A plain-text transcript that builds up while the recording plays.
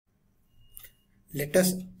Let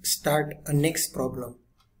us start a next problem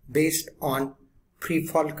based on free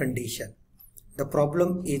fall condition. The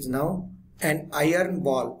problem is now an iron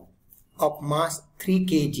ball of mass 3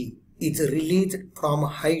 kg is released from a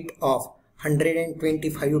height of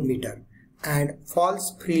 125 meter and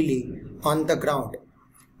falls freely on the ground,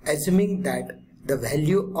 assuming that the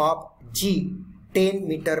value of g 10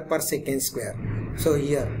 meter per second square. So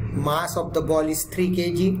here mass of the ball is 3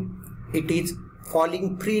 kg. It is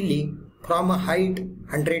falling freely from a height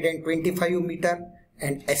 125 meter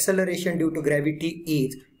and acceleration due to gravity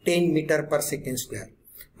is 10 meter per second square.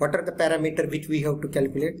 What are the parameters which we have to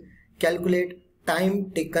calculate? Calculate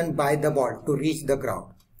time taken by the ball to reach the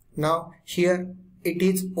ground. Now here it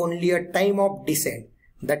is only a time of descent,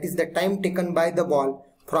 that is the time taken by the ball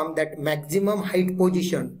from that maximum height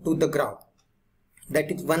position to the ground.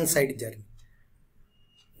 That is one side journey.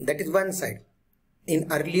 That is one side. In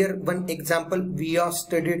earlier one example, we have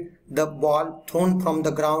studied the ball thrown from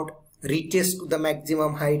the ground, reaches to the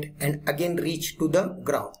maximum height and again reach to the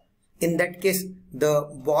ground. In that case, the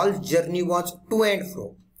ball journey was to and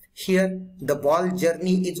fro. Here, the ball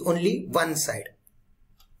journey is only one side.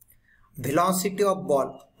 Velocity of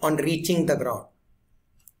ball on reaching the ground.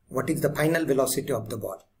 What is the final velocity of the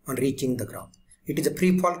ball on reaching the ground? It is a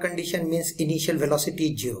free fall condition, means initial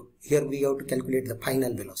velocity is 0. Here we have to calculate the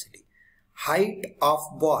final velocity. Height of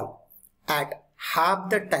ball at half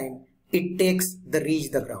the time it takes to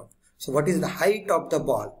reach the ground. So what is the height of the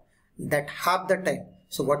ball? That half the time.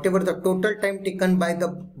 So whatever the total time taken by the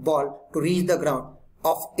ball to reach the ground,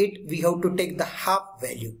 of it we have to take the half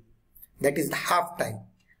value. That is the half time.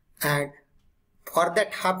 And for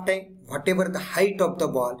that half time, whatever the height of the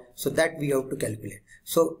ball, so that we have to calculate.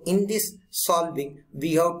 So in this solving,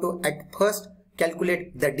 we have to at first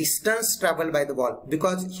calculate the distance traveled by the ball,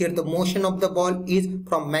 because here the motion of the ball is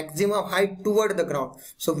from maximum height toward the ground.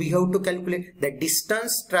 So we have to calculate the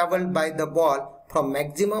distance traveled by the ball from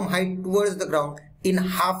maximum height towards the ground in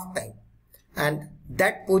half time. And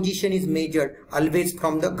that position is measured always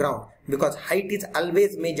from the ground, because height is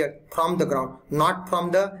always measured from the ground, not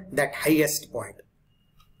from that highest point.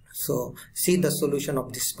 So see the solution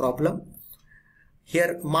of this problem.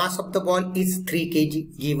 Here mass of the ball is 3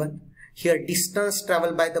 kg given. Here distance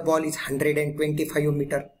traveled by the ball is 125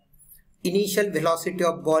 meter. Initial velocity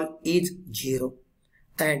of ball is 0.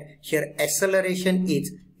 And here acceleration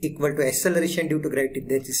is equal to acceleration due to gravity,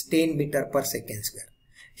 that is 10 meter per second square.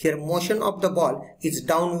 Here motion of the ball is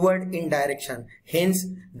downward in direction, hence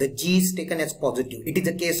the g is taken as positive. It is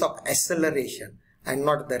a case of acceleration and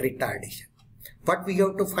not the retardation. What we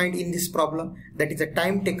have to find in this problem, that is the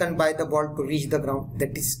time taken by the ball to reach the ground,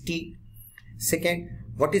 that is t. Second,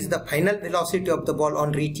 what is the final velocity of the ball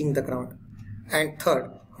on reaching the ground? And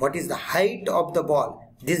third, what is the height of the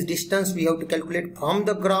ball? This distance we have to calculate from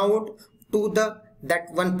the ground to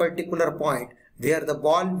that one particular point where the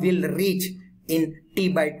ball will reach in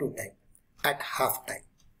t/2 time at half time.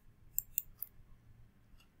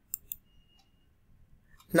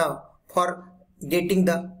 Now for getting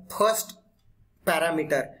the first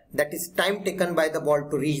parameter, that is time taken by the ball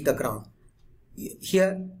to reach the ground,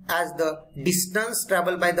 here as the distance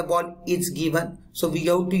traveled by the ball is given, so we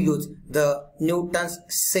have to use the Newton's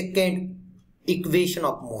second equation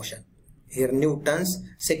of motion. Here Newton's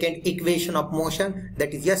second equation of motion,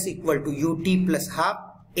 that is S equal to ut plus half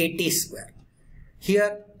at square.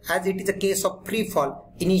 Here as it is a case of free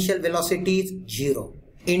fall, initial velocity is 0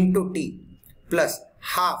 into t plus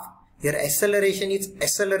half. Here acceleration is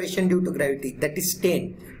acceleration due to gravity, that is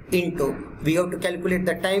 10 into, we have to calculate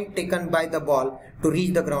the time taken by the ball to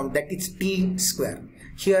reach the ground, that is t square.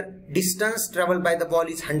 Here distance traveled by the ball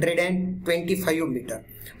is 125 meter.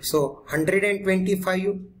 So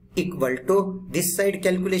 125 equal to, this side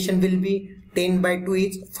calculation will be 10/2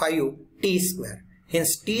 is 5 t square.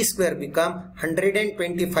 Hence t square become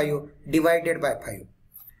 125 divided by 5.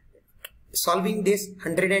 Solving this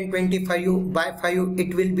 125 by 5,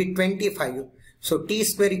 it will be 25. So t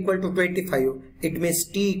square equal to 25, it means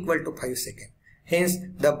t equal to 5 seconds. Hence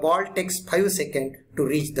the ball takes 5 seconds to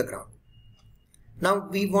reach the ground. Now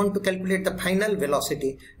we want to calculate the final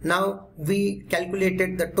velocity. Now we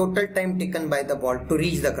calculated the total time taken by the ball to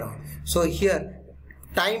reach the ground. So here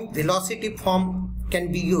time velocity form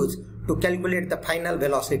can be used to calculate the final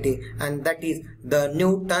velocity, and that is the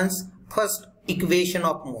Newton's first equation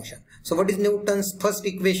of motion. So what is Newton's first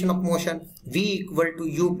equation of motion? V equal to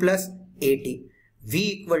u plus at. V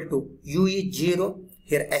equal to u is 0.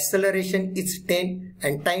 Here acceleration is 10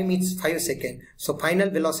 and time is 5 seconds. So final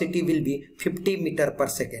velocity will be 50 meter per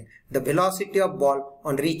second. The velocity of ball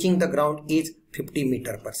on reaching the ground is 50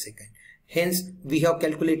 meter per second. Hence we have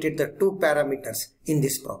calculated the two parameters in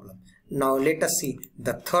this problem. Now let us see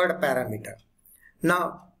the third parameter.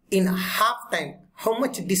 Now in half time, how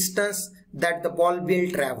much distance that the ball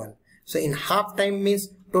will travel? So in half time means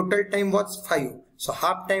total time was 5. So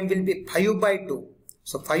half time will be 5 by 2.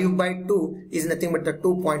 So 5 by 2 is nothing but the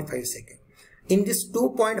 2.5 seconds. In this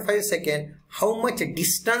 2.5 seconds, how much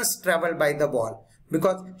distance traveled by the ball?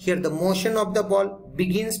 Because here the motion of the ball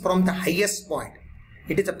begins from the highest point.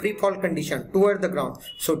 It is a pre-fall condition toward the ground.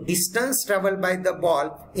 So distance traveled by the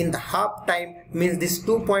ball in the half time means this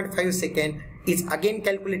 2.5 seconds is again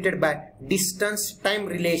calculated by distance time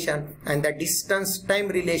relation, and the distance time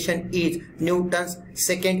relation is Newton's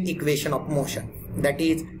second equation of motion. That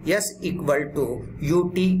is S equal to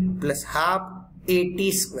ut plus half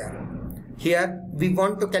at square. Here we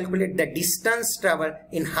want to calculate the distance traveled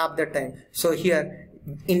in half the time. So here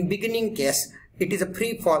in beginning case it is a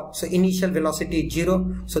free fall, so initial velocity is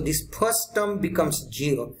 0. So this first term becomes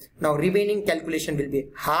 0. Now remaining calculation will be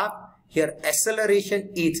half. Here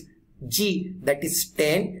acceleration is g, that is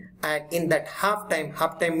 10, and in that half time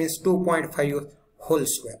means 2.5 whole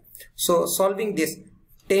square. So solving this,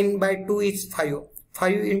 10 by 2 is 5.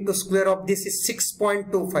 5 into square of this is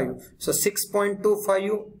 6.25. So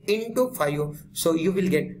 6.25 into 5. So you will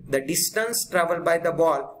get the distance traveled by the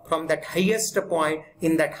ball from that highest point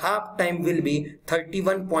in that half time will be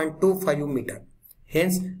 31.25 meter.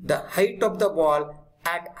 Hence the height of the ball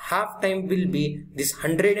at half time will be this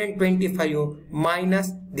 125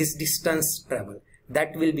 minus this distance travel.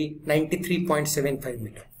 That will be 93.75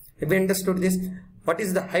 meter. Have you understood this? What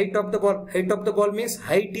is the height of the ball? Height of the ball means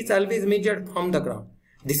height is always measured from the ground.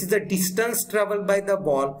 This is the distance traveled by the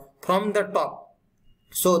ball from the top.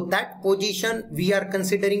 So that position we are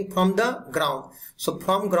considering from the ground. So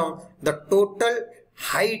from ground, the total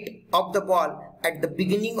height of the ball at the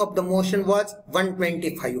beginning of the motion was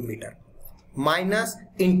 125 meter. Minus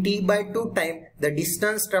in t by 2 time, the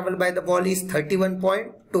distance traveled by the ball is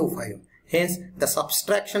 31.25. Hence, the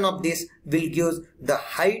subtraction of this will give the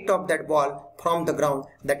height of that ball from the ground,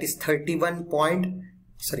 that is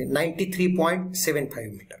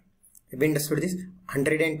 93.75 meter. Have you understood this?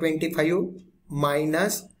 125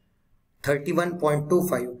 minus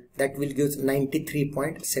 31.25, that will give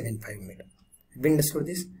 93.75 meter. Have you understood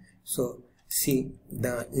this? So, see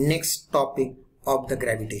the next topic of the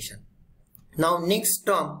gravitation. Now, next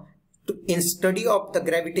term in study of the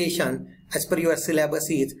gravitation as per your syllabus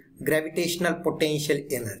is gravitational potential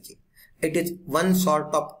energy. It is one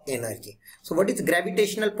sort of energy. So what is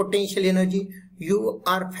gravitational potential energy? You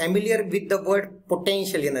are familiar with the word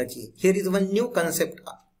potential energy. Here is one new concept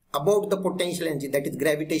about the potential energy, that is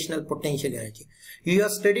gravitational potential energy. You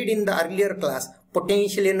have studied in the earlier class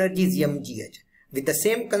potential energy is mgh. With the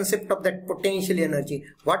same concept of that potential energy,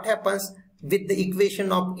 what happens with the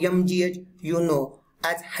equation of mgh? You know,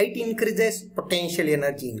 as height increases, potential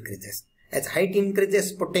energy increases. As height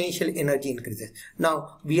increases, potential energy increases.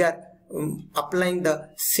 Now we are applying the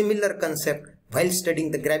similar concept while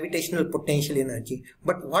studying the gravitational potential energy.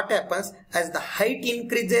 But what happens as the height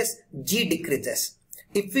increases, g decreases.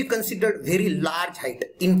 If we consider very large height,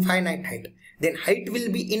 infinite height, then height will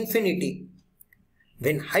be infinity.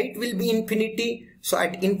 When height will be infinity, so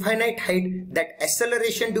at infinite height, that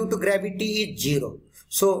acceleration due to gravity is 0.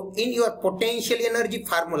 So in your potential energy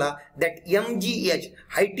formula, that mgh,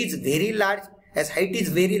 height is very large. As height is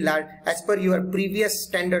very large, as per your previous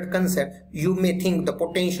standard concept, you may think the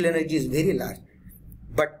potential energy is very large.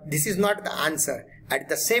 But this is not the answer. At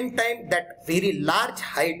the same time, that very large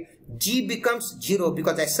height, g becomes 0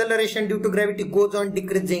 because acceleration due to gravity goes on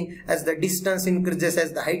decreasing as the distance increases,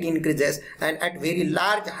 as the height increases, and at very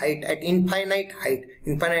large height, at infinite height,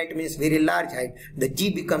 infinite means very large height, the g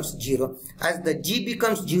becomes 0. As the g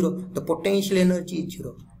becomes 0, the potential energy is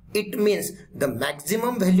 0. It means the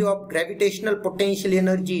maximum value of gravitational potential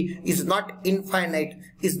energy is not infinite,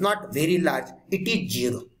 is not very large, it is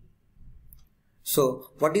 0.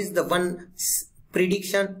 So what is the one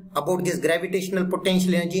prediction about this gravitational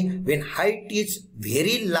potential energy? When height is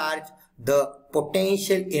very large, the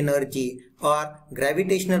potential energy or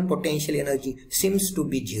gravitational potential energy seems to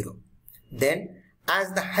be 0. Then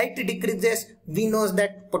as the height decreases, we know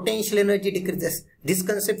that potential energy decreases. This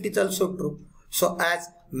concept is also true. So as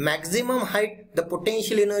maximum height, the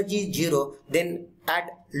potential energy is 0, then at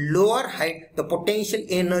lower height, the potential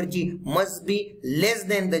energy must be less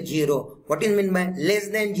than the 0. What is meant by less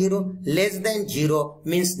than 0? Less than 0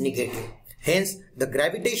 means negative. Hence, the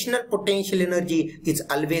gravitational potential energy is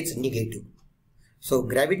always negative. So,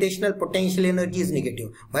 gravitational potential energy is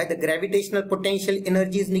negative. Why the gravitational potential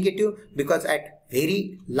energy is negative? Because at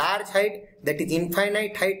very large height, that is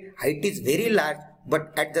infinite height, height is very large,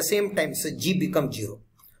 but at the same time, so g becomes 0.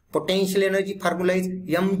 potential energy formula is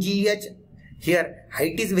mgh. Here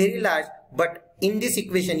height is very large, but in this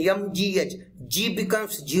equation mgh, g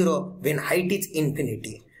becomes 0 when height is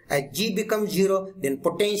infinity. As g becomes 0, then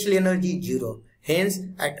potential energy is 0. Hence,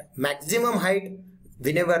 at maximum height,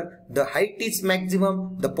 whenever the height is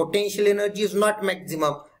maximum, the potential energy is not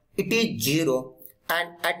maximum, it is 0. And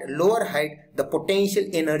at lower height, the potential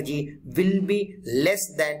energy will be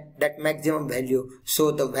less than that maximum value.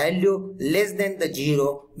 So the value less than the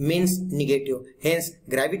 0 means negative. Hence,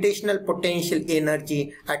 gravitational potential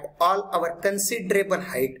energy at all our considerable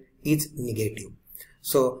height is negative.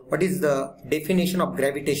 So what is the definition of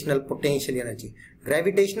gravitational potential energy?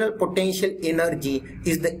 Gravitational potential energy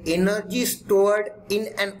is the energy stored in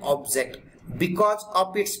an object because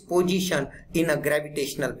of its position in a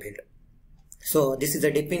gravitational field. So this is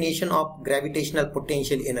the definition of gravitational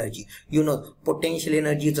potential energy. You know, potential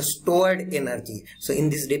energy is a stored energy. So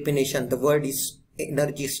in this definition, the word is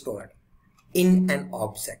energy stored in an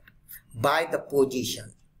object by the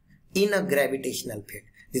position in a gravitational field.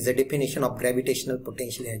 This is the definition of gravitational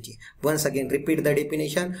potential energy. Once again, repeat the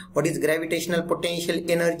definition. What is gravitational potential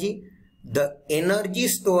energy? The energy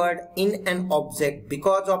stored in an object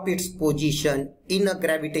because of its position in a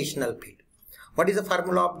gravitational field. What is the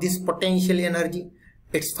formula of this potential energy?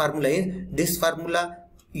 Its formula is, this formula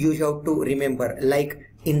you have to remember, like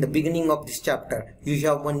in the beginning of this chapter, you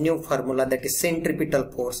have one new formula, that is centripetal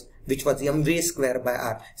force, which was mv square by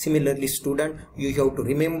r. Similarly, student, you have to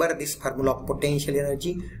remember this formula of potential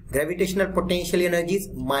energy. Gravitational potential energy is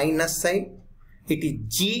minus sign. It is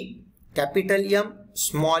G capital M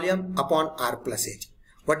small m upon r plus h.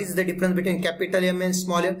 What is the difference between capital M and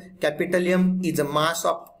small m? Capital M is a mass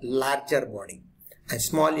of larger body and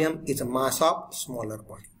small m is a mass of smaller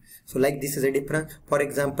body. So like this is a difference. For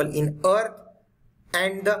example, in Earth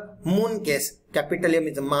and the Moon case, capital M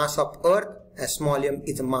is the mass of Earth and small m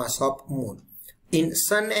is the mass of Moon. In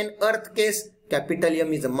Sun and Earth case, capital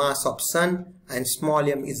M is the mass of Sun and small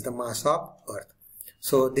m is the mass of Earth.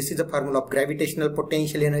 So this is the formula of gravitational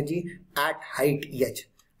potential energy at height h.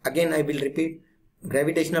 Again I will repeat.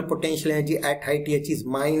 Gravitational potential energy at height h is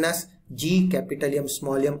minus G capital M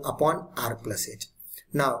small m upon r plus h.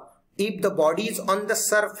 Now, if the body is on the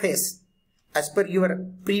surface, as per your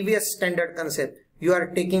previous standard concept, you are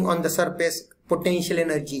taking on the surface potential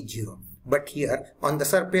energy 0. But here on the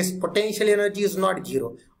surface potential energy is not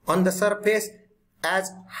 0. On the surface,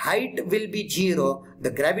 as height will be 0,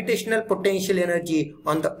 the gravitational potential energy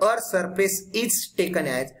on the Earth's surface is taken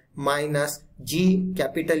as minus G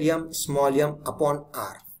capital M small m upon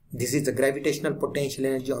r. This is the gravitational potential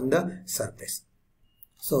energy on the surface.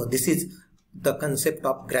 So this is the concept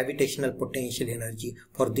of gravitational potential energy.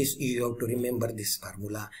 For this you have to remember this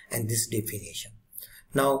formula and this definition.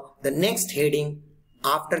 Now the next heading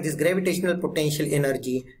after this gravitational potential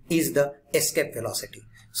energy is the escape velocity.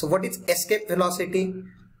 So what is escape velocity?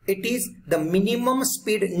 It is the minimum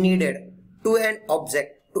speed needed to an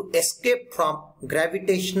object to escape from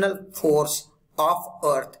gravitational force of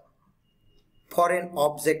Earth for an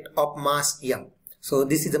object of mass m. So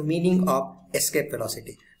this is the meaning of escape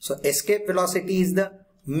velocity. So escape velocity is the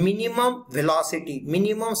minimum velocity,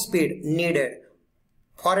 minimum speed needed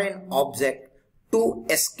for an object to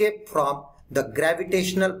escape from the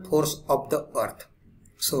gravitational force of the Earth.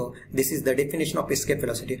 So this is the definition of escape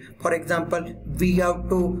velocity. For example, we have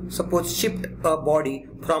to suppose shift a body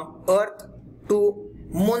from Earth to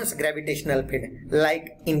Moon's gravitational field,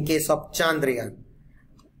 like in case of Chandrayaan.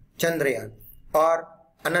 Or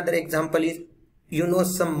another example is, you know,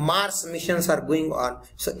 some Mars missions are going on.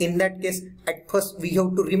 So in that case, at first we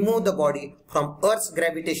have to remove the body from Earth's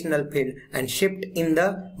gravitational field and shift in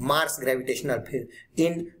the Mars gravitational field.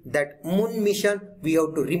 In that Moon mission, we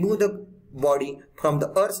have to remove the body from the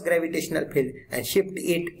Earth's gravitational field and shift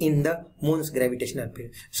it in the Moon's gravitational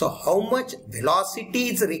field. So how much velocity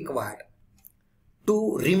is required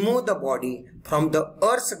to remove the body from the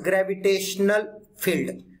Earth's gravitational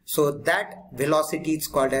field? So that velocity is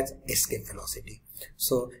called as escape velocity.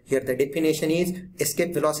 So here the definition is,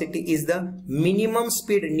 escape velocity is the minimum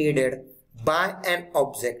speed needed by an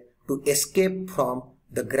object to escape from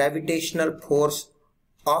the gravitational force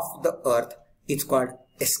of the Earth. It's called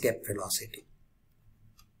escape velocity.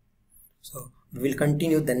 So we will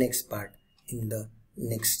continue the next part in the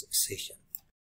next session.